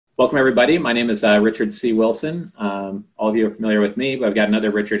Welcome, everybody. My name is Richard C. Wilson. All of you are familiar with me, but I've got another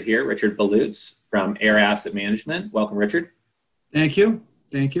Richard here, Richard Balutz from Air Asset Management. Welcome, Richard. Thank you.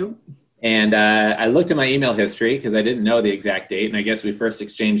 Thank you. And I looked at my email history because I didn't know the exact date, and I guess we first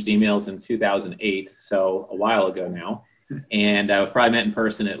exchanged emails in 2008, so a while ago now. And I've probably met in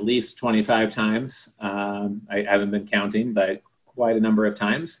person at least 25 times. I haven't been counting, but quite a number of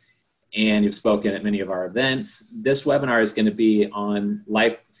times. And you've spoken at many of our events. This webinar is going to be on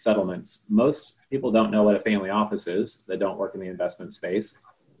life settlements. Most people don't know what a family office is that don't work in the investment space.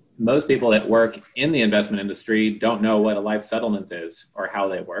 Most people that work in the investment industry don't know what a life settlement is or how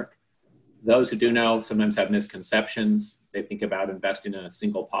they work. Those who do know sometimes have misconceptions. They think about investing in a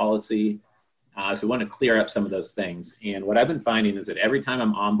single policy. So we want to clear up some of those things. And what I've been finding is that every time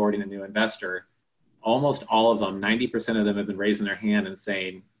I'm onboarding a new investor, almost all of them, 90% of them have been raising their hand and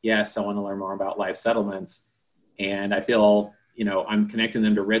saying, yes, I want to learn more about life settlements. And I feel, I'm connecting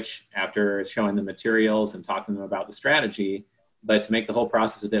them to Rich after showing them materials and talking to them about the strategy. But to make the whole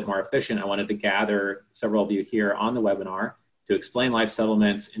process a bit more efficient, I wanted to gather several of you here on the webinar to explain life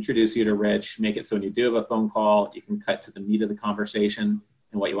settlements, introduce you to Rich, make it so when you do have a phone call, you can cut to the meat of the conversation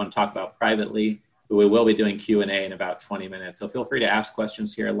and what you want to talk about privately. But we will be doing Q&A in about 20 minutes. So feel free to ask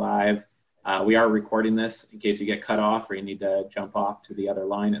questions here live. We are recording this in case you get cut off or you need to jump off to the other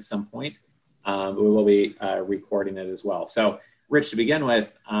line at some point. We will be recording it as well. So, Rich, to begin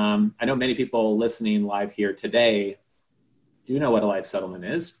with, I know many people listening live here today do know what a life settlement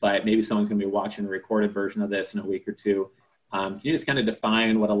is, but maybe someone's going to be watching a recorded version of this in a week or two. Can you just kind of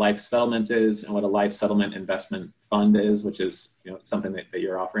define what a life settlement is and what a life settlement investment fund is, which is something that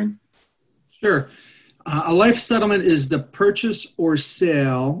you're offering? Sure. A life settlement is the purchase or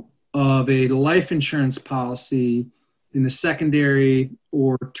sale of a life insurance policy in the secondary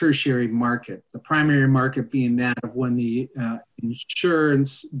or tertiary market. The primary market being that of when the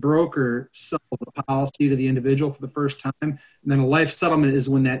insurance broker sells the policy to the individual for the first time. And then a life settlement is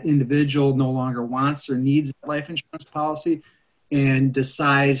when that individual no longer wants or needs a life insurance policy and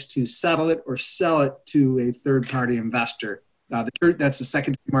decides to settle it or sell it to a third-party investor. That's the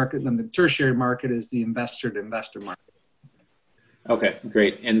secondary market. And then the tertiary market is the investor-to-investor market. Okay,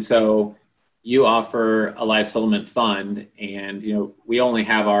 great. And so you offer a life settlement fund, and we only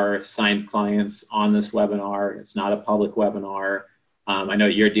have our signed clients on this webinar. It's not a public webinar. I know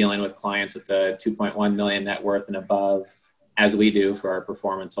you're dealing with clients with the 2.1 million net worth and above, as we do for our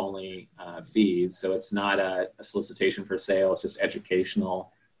performance-only fees. So it's not a solicitation for sale. It's just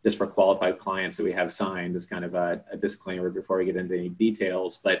educational, just for qualified clients that we have signed as kind of a disclaimer before we get into any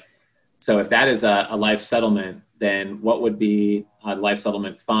details. But so if that is a life settlement, then what would be a life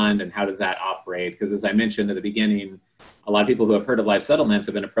settlement fund and how does that operate? Because as I mentioned at the beginning, a lot of people who have heard of life settlements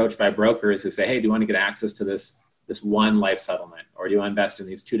have been approached by brokers who say, hey, do you want to get access to this one life settlement? Or do you invest in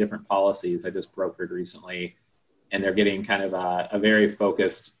these two different policies I just brokered recently? And they're getting kind of a very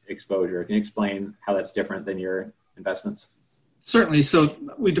focused exposure. Can you explain how that's different than your investments? Certainly. So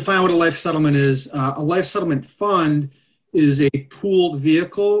we define what a life settlement is. A life settlement fund is a pooled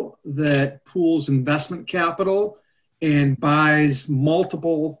vehicle that pools investment capital and buys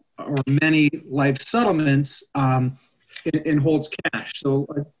multiple or many life settlements and holds cash. So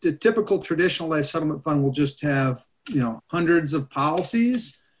a typical traditional life settlement fund will just have hundreds of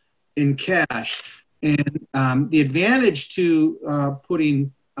policies in cash. And the advantage to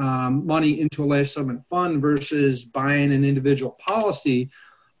putting money into a life settlement fund versus buying an individual policy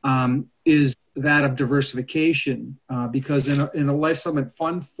is that of diversification, because in a life settlement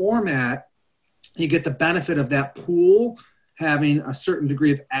fund format, you get the benefit of that pool having a certain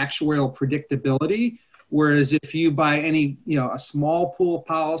degree of actuarial predictability. Whereas if you buy any, a small pool of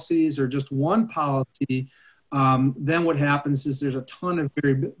policies or just one policy, then what happens is there's a ton of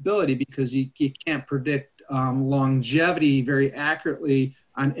variability because you can't predict longevity very accurately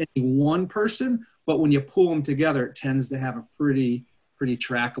on any one person. But when you pool them together, it tends to have a pretty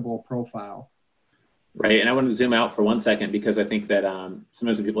trackable profile. Right. And I want to zoom out for 1 second because I think that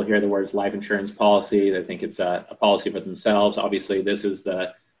sometimes when people hear the words life insurance policy, they think it's a policy for themselves. Obviously, this is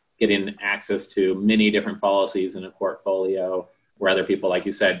the getting access to many different policies in a portfolio where other people, like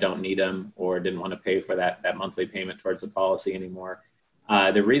you said, don't need them or didn't want to pay for that monthly payment towards the policy anymore.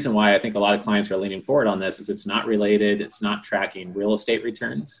 The reason why I think a lot of clients are leaning forward on this is it's not related. It's not tracking real estate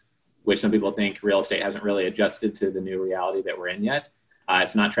returns, which some people think real estate hasn't really adjusted to the new reality that we're in yet.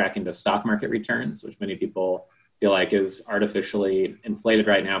 It's not tracking the stock market returns, which many people feel like is artificially inflated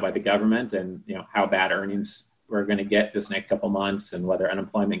right now by the government, and how bad earnings we're going to get this next couple months, and whether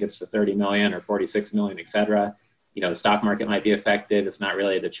unemployment gets to 30 million or 46 million, et cetera. The stock market might be affected. It's not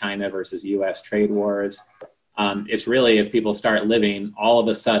related to China versus U.S. trade wars. It's really if people start living all of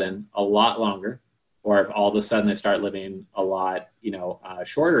a sudden a lot longer, or if all of a sudden they start living a lot,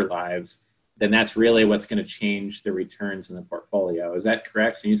 shorter lives, then that's really what's going to change the returns in the portfolio. Is that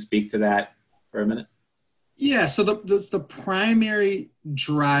correct? Can you speak to that for a minute? Yeah, so the primary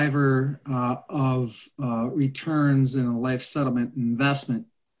driver of returns in a life settlement investment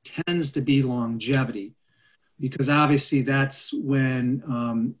tends to be longevity, because obviously that's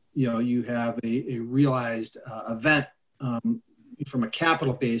when you have a realized event from a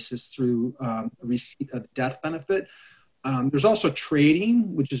capital basis through receipt of the death benefit. There's also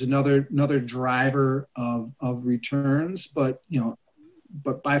trading, which is another driver of returns, but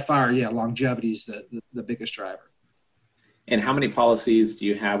by far, longevity is the biggest driver. And how many policies do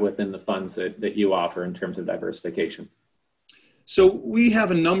you have within the funds that you offer in terms of diversification? So we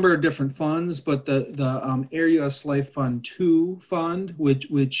have a number of different funds, but the Air US Life Fund 2 fund,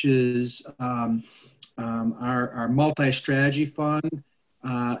 which is our multi-strategy fund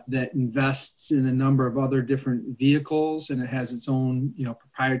that invests in a number of other different vehicles, and it has its own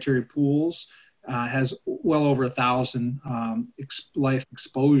proprietary pools. Has well over 1,000 life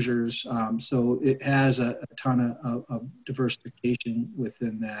exposures, so it has a ton of diversification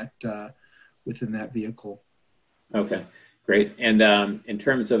within that vehicle. Okay, great. And in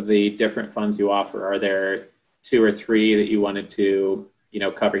terms of the different funds you offer, are there 2 or 3 that you wanted to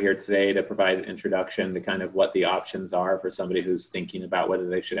cover here today to provide an introduction to kind of what the options are for somebody who's thinking about whether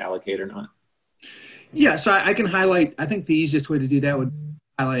they should allocate or not? Yeah, so I can highlight. I think the easiest way to do that would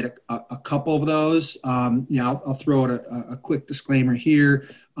highlight a couple of those. I'll throw out a quick disclaimer here.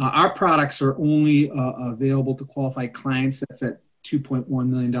 Our products are only available to qualified clients. That's at $2.1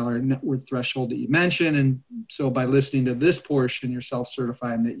 million net worth threshold that you mentioned. And so by listening to this portion, you're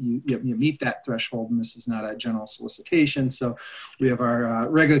self-certifying that you meet that threshold, and this is not a general solicitation. So we have our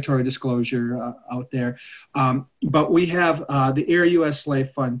regulatory disclosure out there. But we have the Air US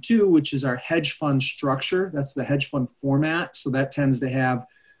Life Fund 2, which is our hedge fund structure. That's the hedge fund format. So that tends to have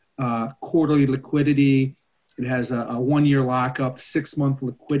quarterly liquidity. It has a 1-year lockup, 6-month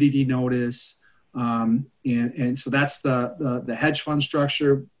liquidity notice. And so that's the hedge fund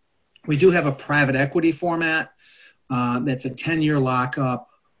structure. We do have a private equity format that's a 10-year lockup.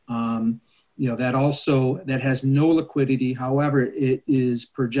 That has no liquidity. However, it is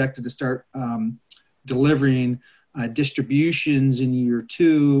projected to start delivering distributions in year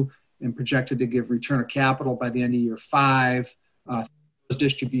 2 and projected to give return of capital by the end of year 5. Those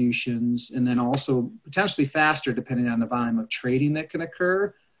distributions, and then also potentially faster depending on the volume of trading that can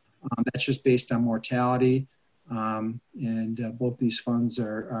occur. That's just based on mortality, and both these funds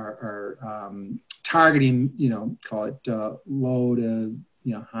are targeting, call it low to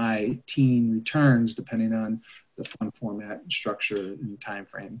high teen returns, depending on the fund format, structure, and time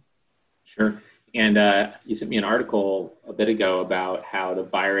frame. Sure. And you sent me an article a bit ago about how the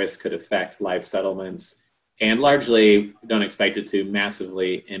virus could affect life settlements, and largely don't expect it to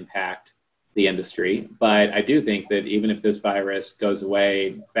massively impact the industry. But I do think that even if this virus goes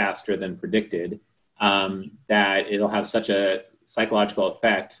away faster than predicted, that it'll have such a psychological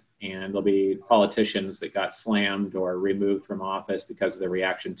effect, and there'll be politicians that got slammed or removed from office because of the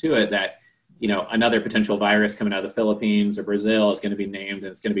reaction to it, that another potential virus coming out of the Philippines or Brazil is going to be named, and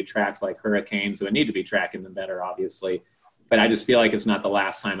it's going to be tracked like hurricanes. So we need to be tracking them better, obviously. But I just feel like it's not the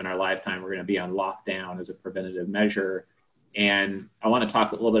last time in our lifetime we're going to be on lockdown as a preventative measure. And I want to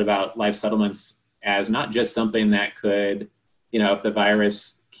talk a little bit about life settlements as not just something that could, if the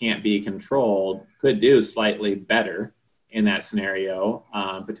virus can't be controlled, could do slightly better in that scenario,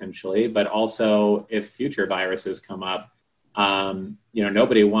 potentially, but also if future viruses come up,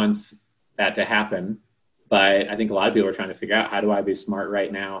 nobody wants that to happen. But I think a lot of people are trying to figure out, how do I be smart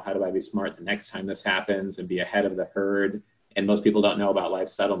right now? How do I be smart the next time this happens and be ahead of the herd? And most people don't know about life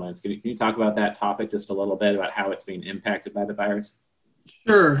settlements. Can you talk about that topic just a little bit, about how it's being impacted by the virus?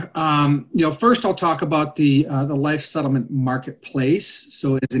 Sure. First I'll talk about the life settlement marketplace.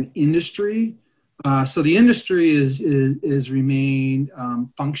 So as an industry, so the industry is remained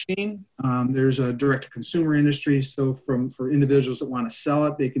functioning. There's a direct-to-consumer industry. So for individuals that want to sell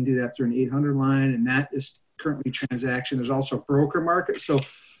it, they can do that through an 800 line, and that is currently transaction. There's also a broker market.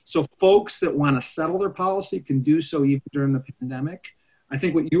 So folks that want to settle their policy can do so even during the pandemic. I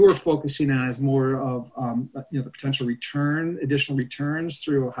think what you were focusing on is more of the potential additional returns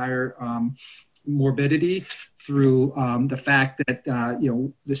through a higher morbidity, through the fact that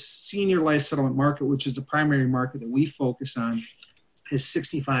the senior life settlement market, which is the primary market that we focus on, is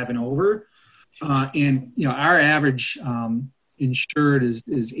 65 and over, and our average insured is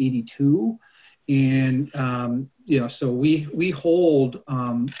 82. And so we hold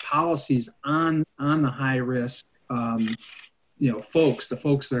policies on the high risk, folks, the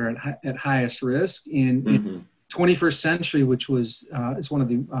folks that are at highest risk. In 21st Century, which was is one of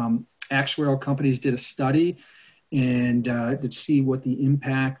the actuarial companies, did a study and to see what the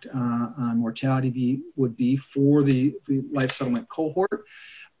impact on mortality would be for the life settlement cohort.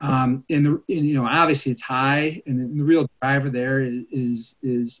 Obviously it's high, and the real driver there is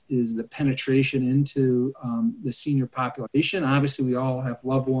the penetration into the senior population. Obviously, we all have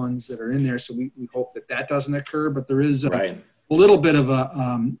loved ones that are in there, so we hope that doesn't occur. But there is a little bit of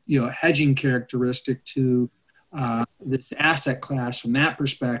a hedging characteristic to this asset class from that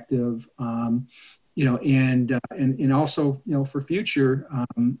perspective. And also, for future,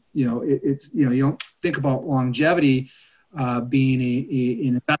 it's you don't think about longevity being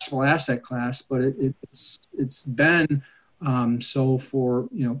an investable asset class, but it's been so for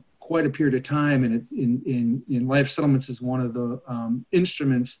quite a period of time, and it's in life settlements is one of the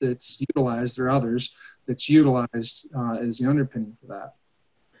instruments that's utilized. There are others that's utilized as the underpinning for that.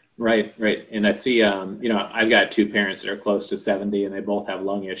 Right. And I see, I've got two parents that are close to 70, and they both have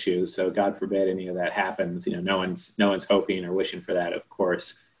lung issues. So God forbid any of that happens. No one's hoping or wishing for that, of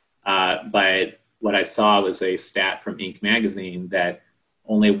course. But what I saw was a stat from Inc. magazine that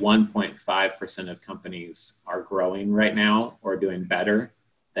only 1.5% of companies are growing right now or doing better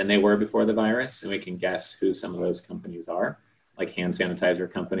than they were before the virus. And we can guess who some of those companies are, like hand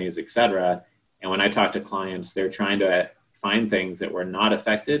sanitizer companies, et cetera. And when I talk to clients, they're trying to find things that were not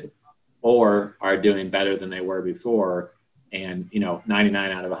affected or are doing better than they were before. And,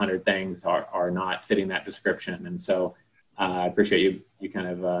 99 out of 100 things are not fitting that description. And so I appreciate you kind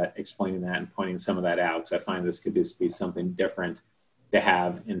of explaining that and pointing some of that out, because I find this could just be something different to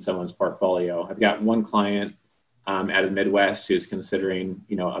have in someone's portfolio. I've got one client out of the Midwest who's considering,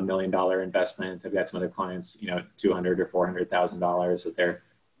 $1 million investment. I've got some other clients, $200,000 or $400,000 that they're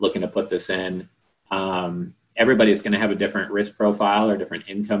looking to put this in. Everybody's going to have a different risk profile or different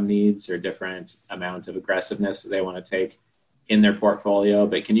income needs or different amount of aggressiveness that they want to take in their portfolio.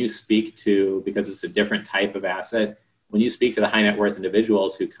 But can you speak to, because it's a different type of asset, when you speak to the high net worth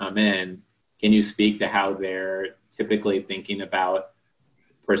individuals who come in, can you speak to how they're typically thinking about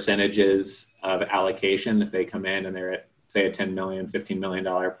percentages of allocation if they come in and they're at, say, a $10 million, $15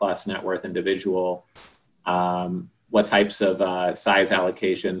 million plus net worth individual? What types of size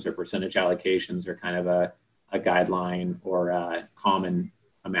allocations or percentage allocations are kind of a guideline or a common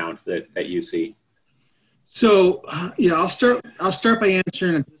amount that you see? So I'll start by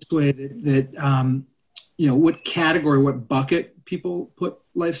answering it this way: that what category, what bucket people put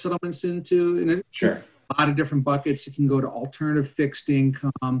life settlements into, and it's sure. A lot of different buckets. It can go to alternative fixed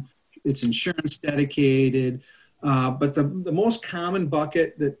income, it's insurance dedicated. But the most common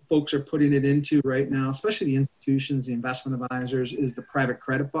bucket that folks are putting it into right now, especially the institutions, the investment advisors, is the private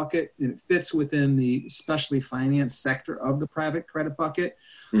credit bucket. And it fits within the specialty finance sector of the private credit bucket.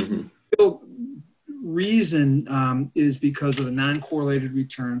 Mm-hmm. The reason is because of the non-correlated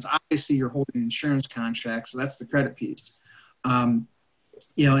returns. Obviously, you're holding insurance contracts, so that's the credit piece.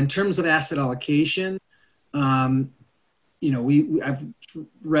 In terms of asset allocation, I've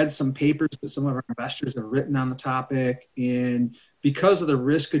read some papers that some of our investors have written on the topic, and because of the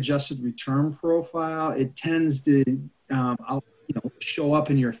risk-adjusted return profile, it tends to show up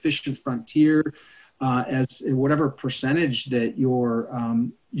in your efficient frontier as whatever percentage that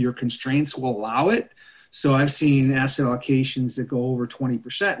your constraints will allow it. So I've seen asset allocations that go over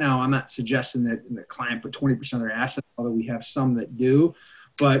 20%. Now, I'm not suggesting that the client put 20% of their assets, although we have some that do.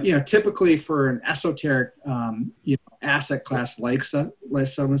 But typically for an esoteric asset class like life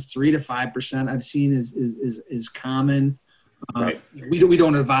settlements, 3 to 5% I've seen is common. Right. We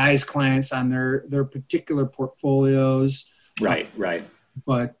don't advise clients on their particular portfolios. Right.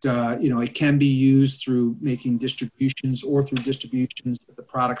 But it can be used through making distributions or through distributions that the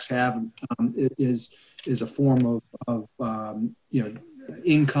products have. It is a form of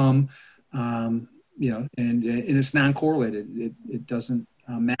income. And it's non-correlated. It doesn't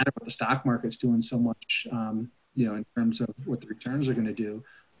matter what the stock market's doing so much, in terms of what the returns are going to do,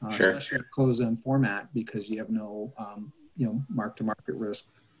 sure. Especially in a closed-end format, because you have no, mark-to-market risk.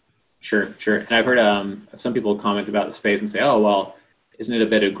 Sure. And I've heard some people comment about the space and say, oh, well, isn't it a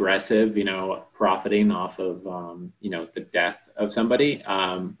bit aggressive, profiting off of, the death of somebody?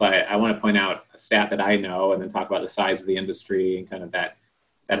 But I want to point out a stat that I know and then talk about the size of the industry and kind of that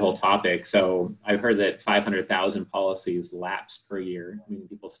whole topic. So I've heard that 500,000 policies lapse per year, meaning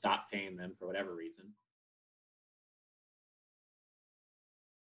people stop paying them for whatever reason.